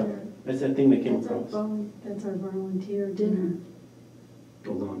 isn't there? That's that thing that came That's our across. That's our volunteer Dinner.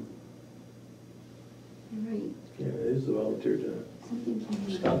 Hold on. You're right, Yeah, it is the volunteer dinner. something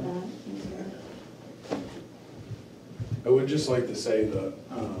came Scott? about that. I would just like to say that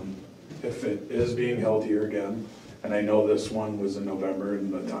if it is being held here again, and I know this one was in November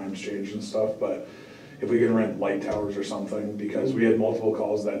and the times changed and stuff, but if we can rent light towers or something, because we had multiple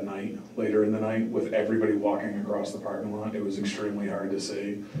calls that night, later in the night, with everybody walking across the parking lot, it was extremely hard to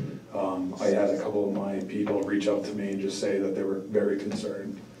see. I had a couple of my people reach out to me and just say that they were very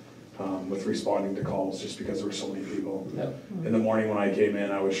concerned with responding to calls just because there were so many people. Yep. In the morning when I came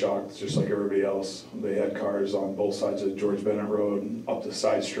in, I was shocked, just like everybody else. They had cars on both sides of George Bennett Road, up the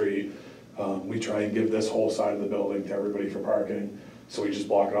side street. We try and give this whole side of the building to everybody for parking, so we just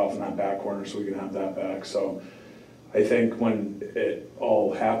block it off in that back corner so we can have that back. So I think when it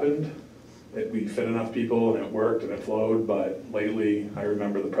all happened, we fit enough people and it worked and it flowed, but lately, I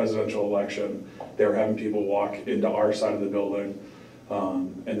remember the presidential election, they were having people walk into our side of the building.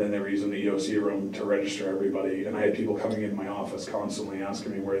 And then they were using the EOC room to register everybody, and I had people coming in my office constantly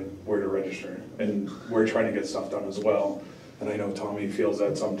asking me where to register. And we're trying to get stuff done as well, and I know Tommy feels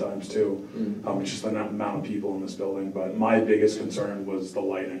that sometimes too. It's just the amount of people in this building, but my biggest concern was the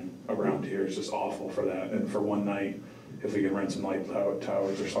lighting around here. It's just awful for that, and for one night, if we can rent some light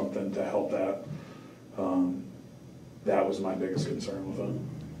towers or something to help that, that was my biggest concern with it.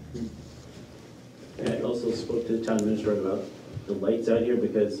 And I also spoke to the town administrator about the lights out here,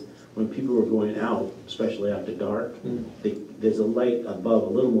 because when people were going out, especially after dark, there's a light above, a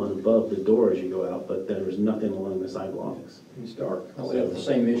little one above the door as you go out, but there was nothing along the sidewalks. It's dark. We have the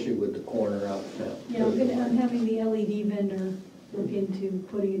same issue with the corner out there. Yeah, I'm having the LED vendor look into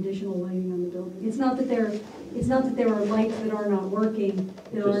putting additional lighting on the building. It's not that there are lights that are not working,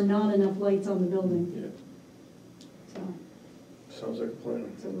 there are not enough lights on the building. Yeah, So, sounds like a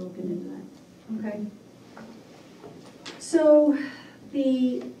plan. so we're looking into that. Okay. So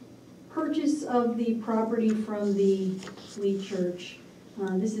the purchase of the property from the Fleet Church,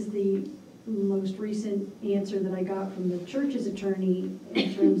 this is the most recent answer that I got from the church's attorney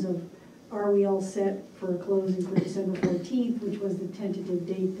in terms of, are we all set for a closing for December 14th, which was the tentative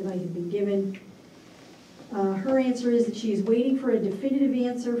date that I had been given. Her answer is that she is waiting for a definitive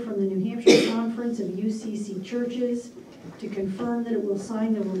answer from the New Hampshire Conference of UCC Churches to confirm that it will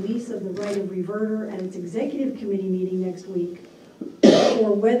sign the release of the right of reverter at its executive committee meeting next week,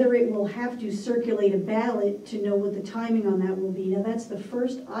 or whether it will have to circulate a ballot to know what the timing on that will be. Now, that's the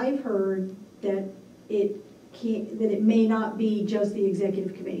first I've heard that it may not be just the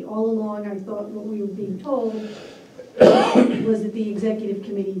executive committee. All along, I thought what we were being told was that the executive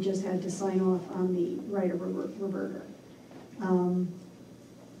committee just had to sign off on the right of reverter.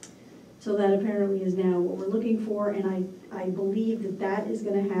 So that apparently is now what we're looking for, and I believe that that is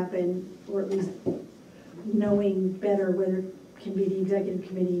going to happen, or at least knowing better whether it can be the executive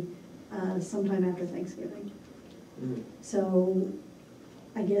committee sometime after Thanksgiving. So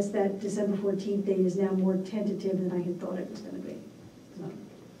I guess that December 14th date is now more tentative than I had thought it was going to be. So,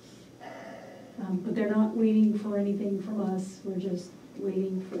 but they're not waiting for anything from us, we're just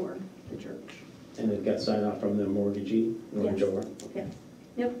waiting for the church. And it got signed off from the mortgagee, mortgagor. Yeah.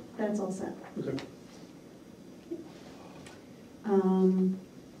 Yep, that's all set. Okay.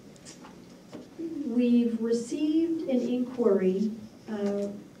 We've received an inquiry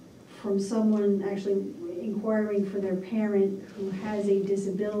from someone actually inquiring for their parent who has a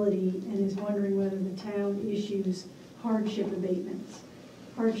disability and is wondering whether the town issues hardship abatements.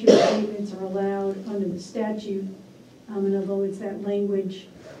 Hardship abatements are allowed under the statute, and although it's that language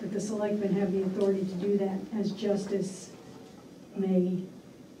that the selectmen have the authority to do that as justice may,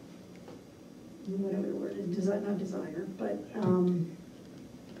 whatever the word is, not desire,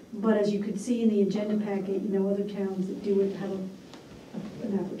 but as you could see in the agenda packet, other towns that do it have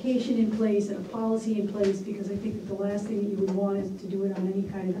an application in place and a policy in place, because I think that the last thing that you would want is to do it on any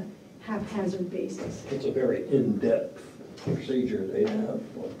kind of a haphazard basis. It's a very in-depth procedure they have.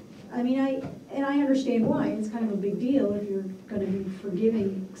 I mean, I understand why. It's kind of a big deal if you're going to be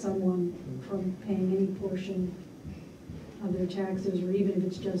forgiving someone from paying any portion of their taxes, or even if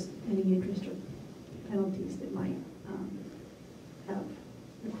it's just any interest or penalties that might have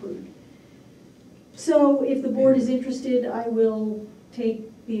accrued. So if the board is interested, I will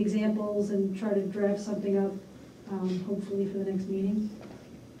take the examples and try to draft something up, hopefully for the next meeting.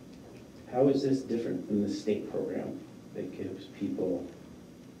 How is this different from the state program that gives people,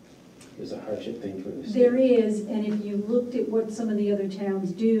 is a hardship thing for the state? There is, and if you looked at what some of the other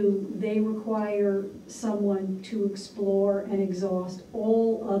towns do, they require someone to explore and exhaust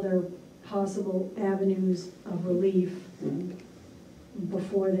all other possible avenues of relief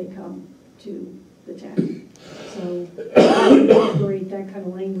before they come to the town. So incorporate that kind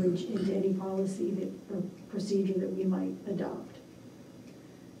of language into any policy or procedure that we might adopt.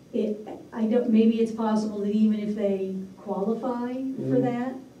 Maybe it's possible that even if they qualify for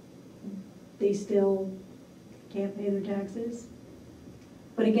that, they still can't pay their taxes.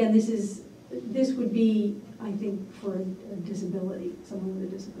 But again, this would be, I think, for a disability, someone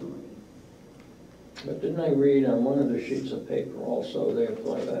with a disability. But didn't I read on one of the sheets of paper also, they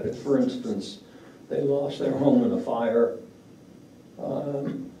apply that, if, for instance, they lost their home in a fire.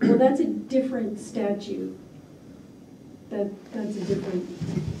 Well, that's a different statute. That's a different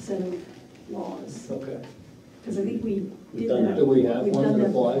set of laws. Okay. Because I think we We've did done that. that. Do we have We've one done that that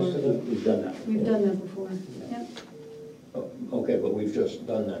applies to before. that? We've done that. We've done that before, yep. Okay, but we've just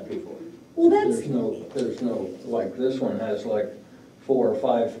done that before. Well, that's, There's no, like this one has like 4 or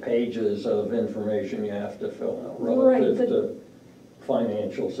 5 pages of information you have to fill out Right, relative but to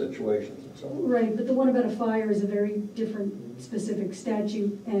financial situations and so on. Right, but the one about a fire is a very different specific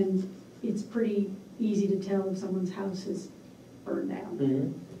statute, and it's pretty easy to tell if someone's house is burned down.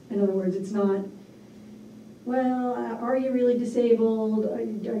 Mm-hmm. In other words, it's not, well, are you really disabled? Are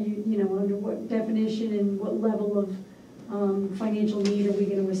you, you know, under what definition and what level of financial need are we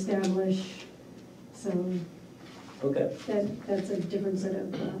going to establish? So Okay. that's a different set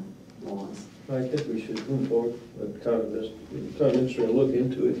of laws. I think we should move forward, the town administrator will look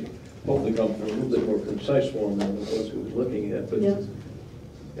into it, hopefully come from a little bit more concise one than the ones he was looking at, but Yeah.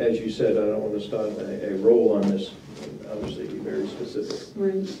 as you said, I don't want to start a roll on this, obviously be very specific.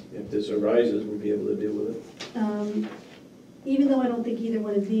 Right. If this arises, we'll be able to deal with it. Even though I don't think either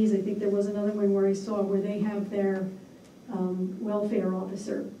one of these, I think there was another one where I saw where they have their welfare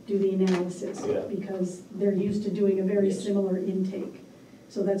officer do the analysis. Yeah. Because they're used to doing a very Yes. similar intake.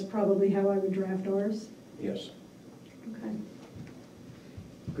 So that's probably how I would draft ours. Yes, Okay.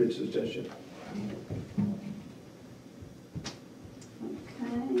 good suggestion.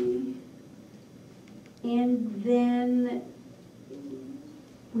 Okay. And then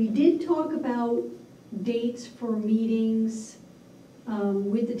we did talk about dates for meetings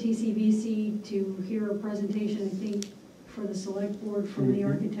with the TCVC to hear a presentation, I think, for the select board from the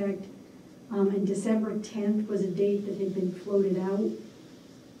architect. And December 10th was a date that had been floated out,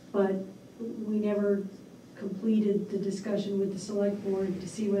 but we never completed the discussion with the select board to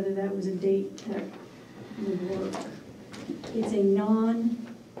see whether that was a date that would work. It's a non-meeting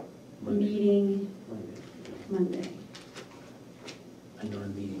Monday. A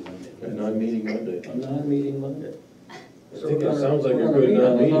non-meeting Monday. A non-meeting Monday. A non-meeting Monday. I think it sounds like a good We're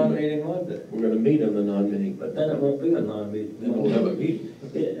gonna meet on a non-meeting. non-meeting Monday, We're gonna meet on the non-meeting, but then it won't be a non-meeting. then we'll have a meeting.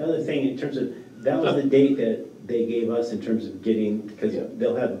 The other thing, in terms of, that was the date that they gave us in terms of getting, because Yeah.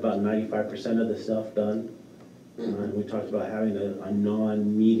 they'll have about 95% of the stuff done. And we talked about having a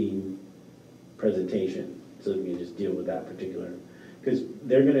non-meeting presentation, so we can just deal with that particular. Because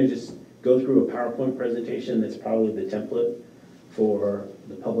they're gonna just go through a PowerPoint presentation that's probably the template for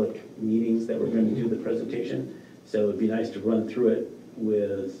the public meetings that we're gonna do the presentation. So it'd be nice to run through it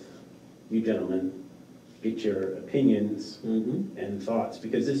with you gentlemen, get your opinions and thoughts,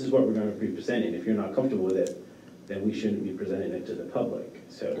 because this is what we're gonna be presenting. If you're not comfortable with it, then we shouldn't be presenting it to the public,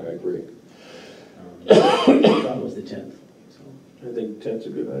 so. agree. That was the 10th, so I think 10's a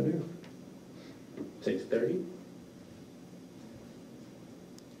good idea. 6:30?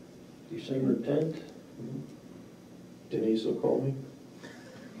 December 10th? Denise will call me.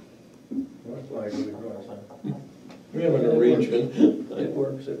 Most likely, cross that. We have an arrangement. It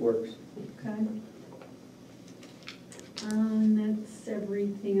works, it works. Okay. That's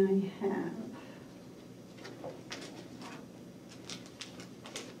everything I have.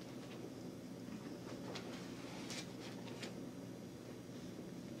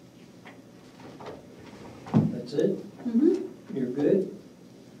 That's it? You're good?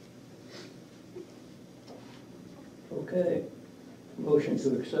 Okay. Motion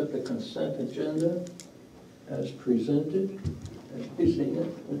to accept the consent agenda as presented. Have you seen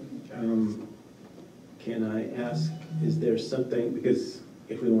it? Can I ask, is there something, because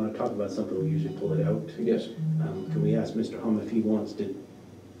if we want to talk about something, we usually pull it out. Yes. Can we ask Mr. Hum if he wants to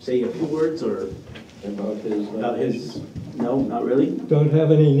say a few words, or About his. about his, no, not really? Don't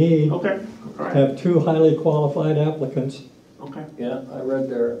have any need. Okay, all right, Have two highly qualified applicants. okay. Yeah, I read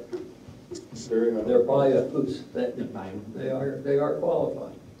their bios, that Yeah, fine. they are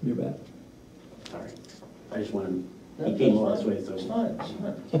qualified. You bet. All right. I just wanted, No, he came all that's this way, It's so. fine,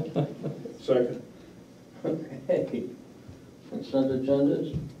 it's fine. Second. Okay. Consent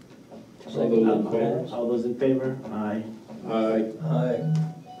agendas? All those in favor? All those in favor? Aye. Aye.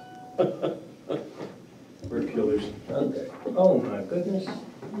 Aye. We're killers. Okay. Oh, my goodness.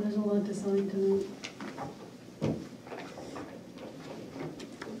 There's a lot to sign tonight.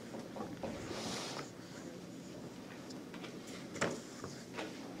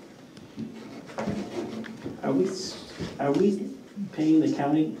 Are we paying the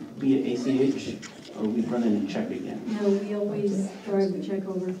county via ACH, or are we running a check again? No, we always drive the check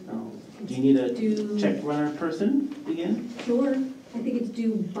over. Oh. Do you need a Due- check runner person again? Sure, I think it's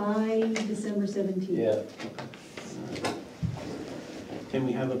due by December 17th. Yeah, Can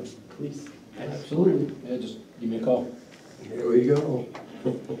we have a police? Absolutely. Yeah, just give me a call. Here we go.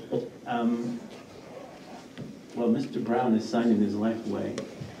 Well, Mr. Brown is signing his life away.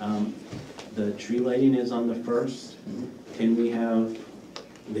 The tree lighting is on the 1st. Can we have,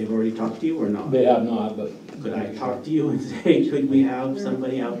 they've already talked to you or not? They have not, but. Could I talk to you and say, could we have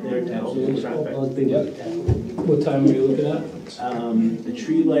somebody out there to help with traffic? I'll be with that. What time are you looking at? The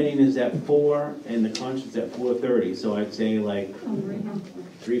tree lighting is at 4 and the concert's at 4:30, so I'd say like Right now.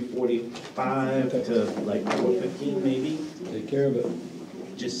 3:45 to like 4:15 maybe. Take care of it.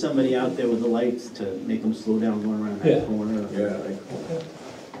 Just somebody out there with the lights to make them slow down going around Yeah. that corner. Yeah.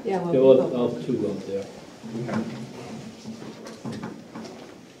 Yeah, Yeah, well, I'll have two out there.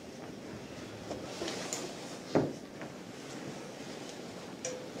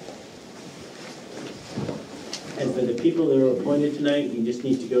 And for the people that are appointed tonight, you just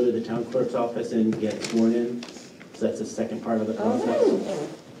need to go to the town clerk's office and get sworn in. So that's the second part of the process.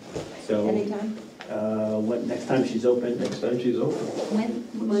 So, Anytime? what, next time she's open? Next time she's open. When?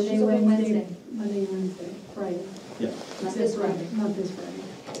 Monday, She's open Wednesday. Monday, Wednesday, Friday. Yeah, Not this Friday. Not this Friday.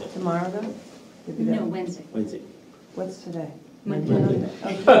 Tomorrow though? You'll be No, there? Wednesday. Wednesday. What's today? Monday.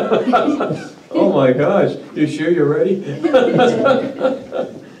 Oh my gosh, you sure you're ready?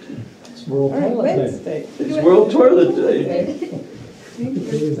 It's World All right, Toilet Day. Wednesday. It's World Toilet Day.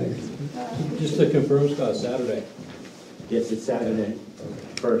 Just to confirm, Scott, Saturday. Yes, it's Saturday,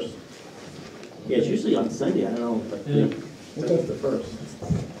 first. Yeah, it's usually on Sunday, I don't know, but Yeah. That's the first.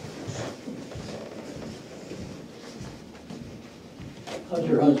 How's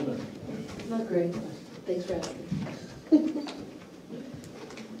your husband? Not great. Thanks for asking.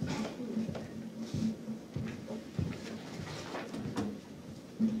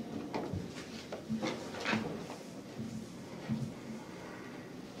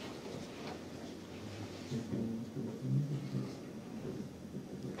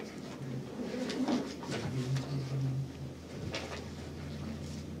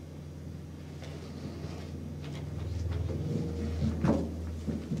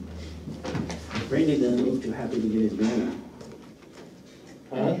 Randy doesn't look too happy to get his banner.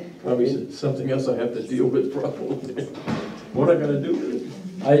 Huh? Probably something else I have to deal with probably. What am I gonna do with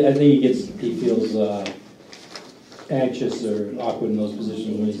it? I think he feels anxious or awkward in those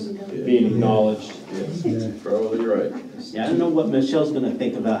positions when he's being acknowledged. Yes, probably right. Yeah, I don't know what Michelle's gonna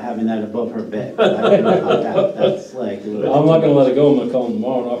think about having that above her bed. I don't know how that's like. I'm not gonna let it go, I'm gonna call him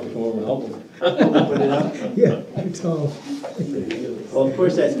tomorrow and offer to come over and help him. Put it up. Yeah, I tell Well, of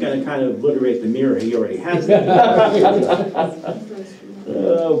course, that's gonna kind of obliterate the mirror, he already has that.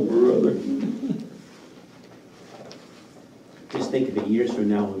 Oh, brother. Just think of it years from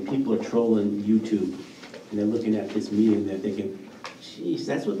now, when people are trolling YouTube, and they're looking at this meeting, they're thinking, geez,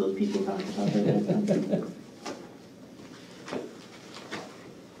 that's what those people talked about during that time?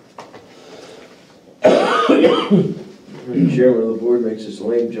 The chairman of the board makes this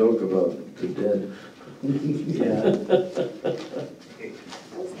lame joke about the dead. Yeah.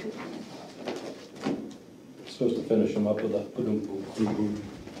 Supposed to finish him up with a boom.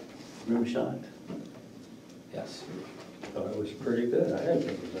 Room shot. Yes. Thought it was pretty good. I didn't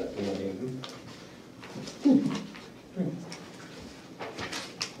think it was that lame.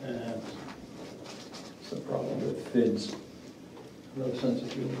 It's the problem with FIDS. No sense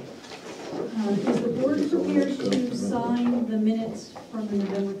of humor. Is the board prepared to sign the minutes from the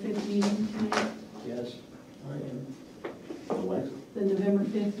November 5th meeting tonight? Yes. I am. The what? The November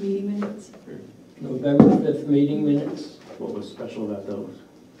 5th meeting minutes? November 5th meeting minutes? What was special about those?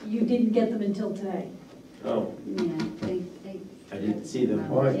 You didn't get them until today. Oh, Yeah, they. I didn't see them.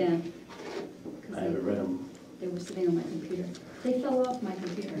 Why? Yeah. I haven't read them. They were sitting on my computer. They fell off my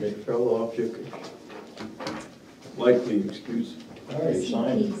computer. They fell off your, likely excuse. I already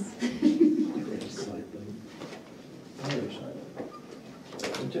signed it. CPs. I already signed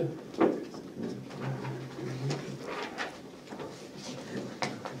it. Did you?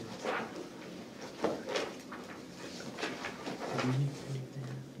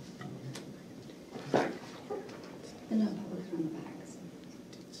 They're not public, they're on the back. So.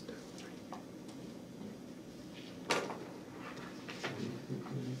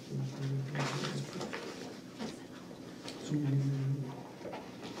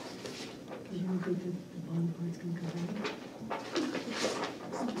 You don't think that the bond board's gonna come back?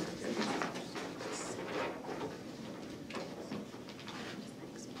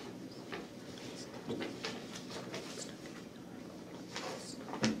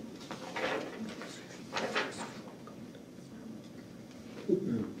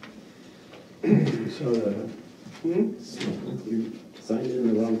 So, You signed it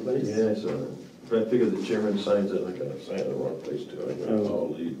in the wrong place? yeah, so, but I figured the chairman signs it, I gotta sign it in the wrong place too. I gotta follow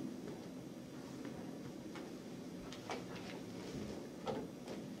lead.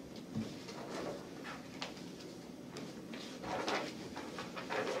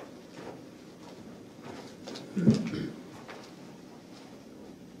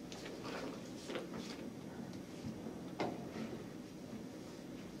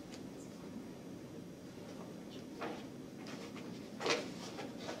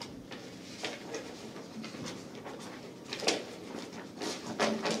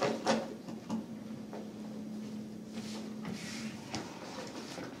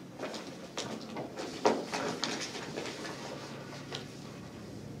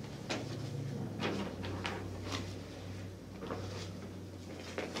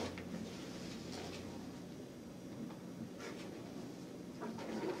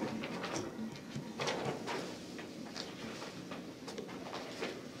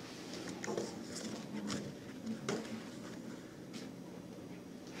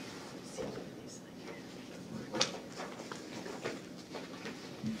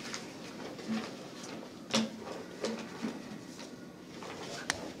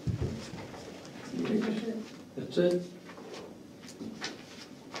 That's it?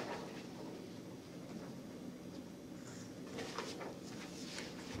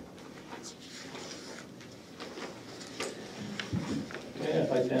 Okay, I'd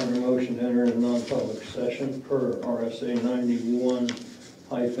like to enter a motion to enter into non-public session per RSA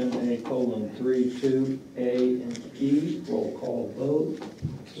 91-A:32 A and E. Roll call vote.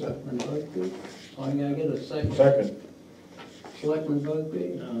 Selectman Bugby? Oh, I gotta get a second. Second. Selectman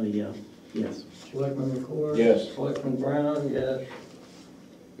Bugby? Yeah, yes. Selectman McCord? Yes. Selectman Brown? Yes.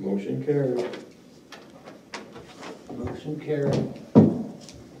 Motion carried. Motion carried.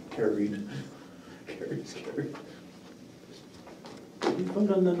 Carried. Carries, carried. Did you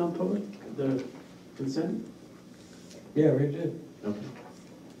vote on the non-public, the consent? Yeah, we did. Okay.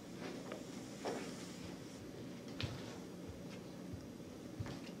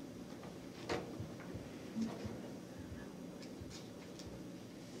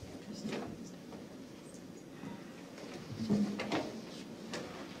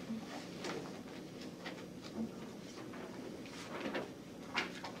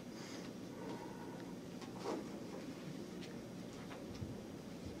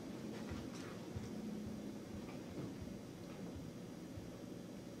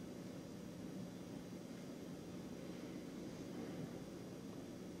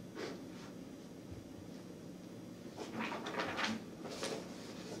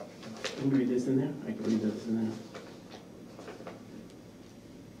 Can we read this in there? I can read this in there.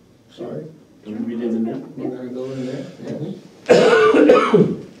 Sorry? Can we read it in there? We're gonna go in there? Yes.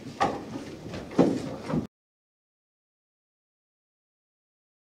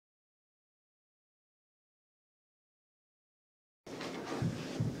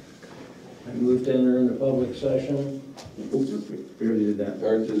 I move to enter into public session. We already did that.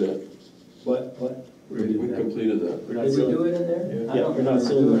 Already did that. What? We already We did that. completed that. We're not Did we sealing- do it in there? Yeah. I Yeah, don't we're not remember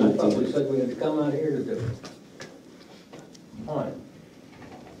sealing doing the it. I thought we 19th. said we had to come out here to do it. Fine.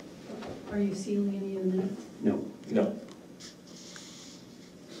 Are you sealing any of the minutes? No. No.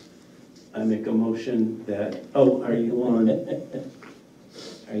 I make a motion that, oh, are you on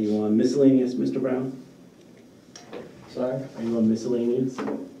miscellaneous, Mr. Brown? Sorry? Are you on miscellaneous?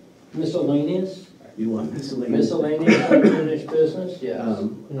 Miscellaneous? You want miscellaneous? Miscellaneous unfinished business? Yes.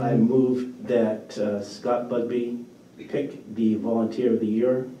 I move that Scott Bugby pick the volunteer of the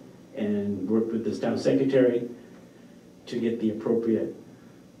year and work with the town secretary to get the appropriate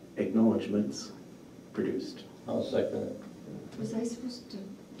acknowledgements produced. I'll second it. Was I supposed to,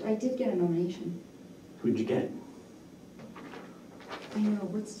 I did get a nomination. Who'd you get? I know,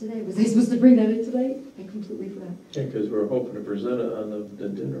 what's today? Was I supposed to bring that in today? I completely forgot. Yeah, because we're hoping to present it on the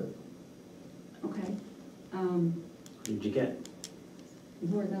dinner. Okay. Who'd you get?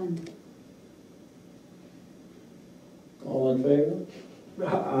 Laura Dunn. All in favor?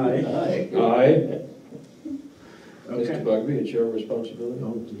 Aye. Aye. Okay. Mr. Bugby, it's your responsibility.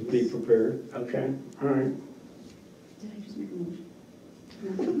 Oh, Be geez. prepared. Okay, all right. Did I just make a motion? You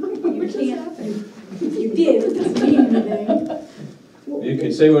can't. If you did, it doesn't mean anything. You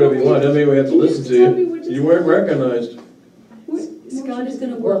can say whatever you want, doesn't mean we have to listen to Tell me you. what to You say. weren't recognized. Scott is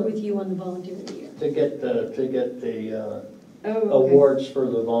gonna work with you on the volunteer of the year. To get the Oh, okay. awards for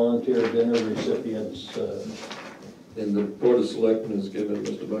the volunteer dinner recipients. And the Board of Selectmen has given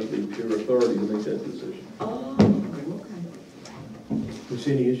Mr. Bugby pure authority to make that decision. Oh, okay. You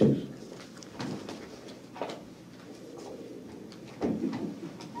see any issues?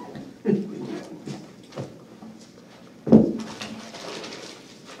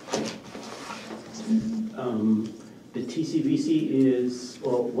 The TCVC is,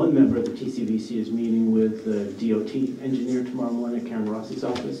 well, one member of the TCVC is meeting with the DOT engineer tomorrow morning at Karen Rossi's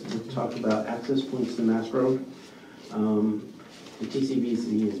office to talk about access points to Mass Road. The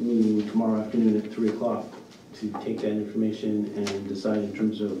TCVC is meeting tomorrow afternoon at 3 o'clock to take that information and decide in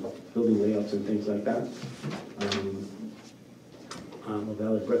terms of building layouts and things like that.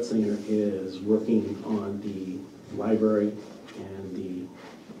 Valerie Bretzinger is working on the library and the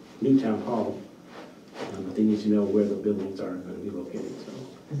new town hall. But they need to know where the buildings are going to be located, so.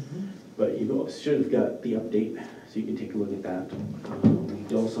 But you should have got the update, so you can take a look at that.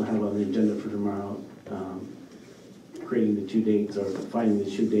 We also have on the agenda for tomorrow, creating the 2 dates, or finding the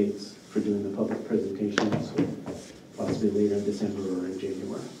 2 dates for doing the public presentations, possibly later in December or in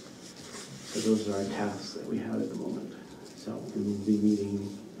January. So those are our tasks that we have at the moment. So we will be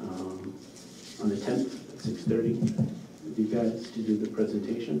meeting on the 10th at 6:30 with you guys to do the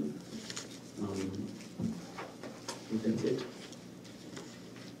presentation. I think that's it.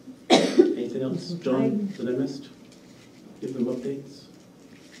 Anything else, John, that I missed? Give them updates?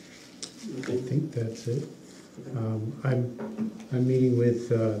 I think that's it. I'm meeting with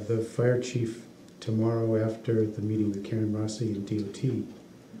the fire chief tomorrow after the meeting with Karen Rossi and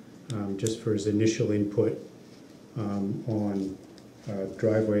DOT, just for his initial input on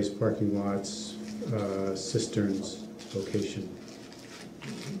driveways, parking lots, cisterns, location.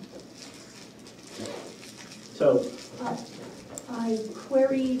 So, I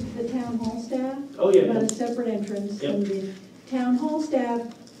queried the town hall staff oh yeah, about a separate entrance, Yep. and the town hall staff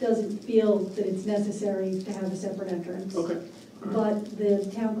doesn't feel that it's necessary to have a separate entrance. okay, But the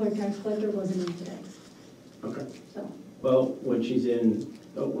town clerk tax collector wasn't in today, okay. so Well, when she's in,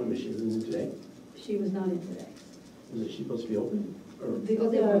 oh, when was she in today? she was not in today. Was she supposed to be open?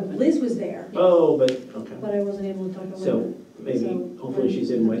 Or- Liz was there, Oh, but, okay. but I wasn't able to talk to her. So maybe, So, hopefully she's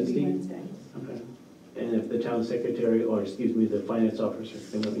in it'll have to be Wednesday? Okay. And if the town secretary, or excuse me, the finance officer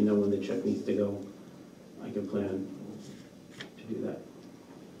can let me know when the check needs to go, I can plan to do that.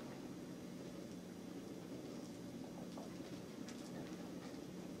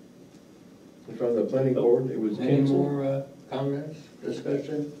 From the planning board, it was Any canceled. more comments,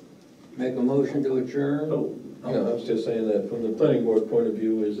 discussion? Make a motion to adjourn? Oh, Yeah, I was just saying that from the planning board point of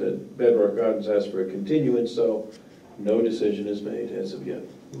view is that Bedrock Gardens asked for a continuance, so no decision is made as of yet.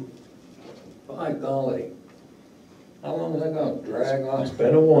 By golly. How long is that gonna drag on? It's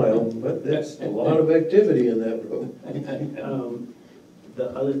been a while, but there's a lot of activity in that road. The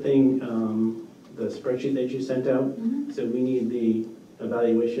other thing, the spreadsheet that you sent out, Mhm, so we need the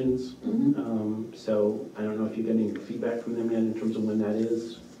evaluations. mhm. So I don't know if you got any feedback from them yet in terms of when that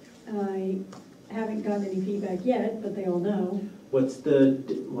is. I haven't gotten any feedback yet, but they all know. What's the,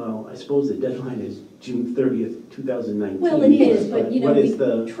 well, I suppose the deadline is June 30th, 2019. Well, it is, but you know, What we is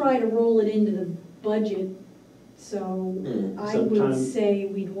the, try to roll it into the budget, so I would Sometime- say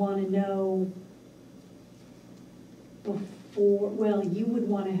we'd want to know before, well, you would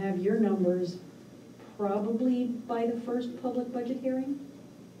want to have your numbers probably by the first public budget hearing,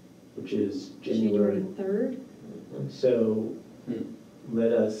 which is January January. 3rd. So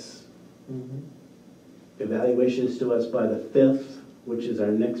let us, evaluations to us by the 5th, which is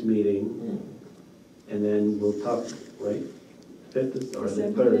our next meeting, and then we'll talk, right? 5th is, or the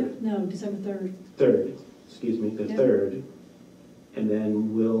December 3rd? 5th? No, December 3rd. 3rd, excuse me, the Yeah. 3rd. And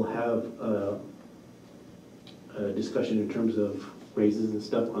then we'll have a discussion in terms of raises and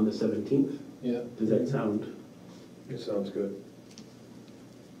stuff on the 17th. Yeah. Does that sound? It sounds good.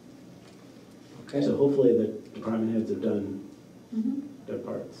 Okay. So hopefully the department heads have done Mhm. their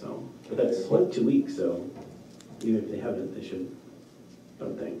part, so. But that's like 2 weeks, so even if they haven't, they should,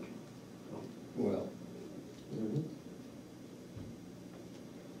 don't think. Well,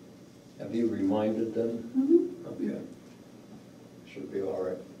 have you reminded them? Mhm. Okay. Should be all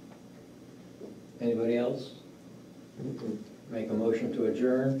right. Anybody else? Make a motion to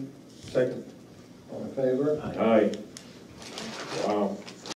adjourn? Second. All in favor? Aye. Wow.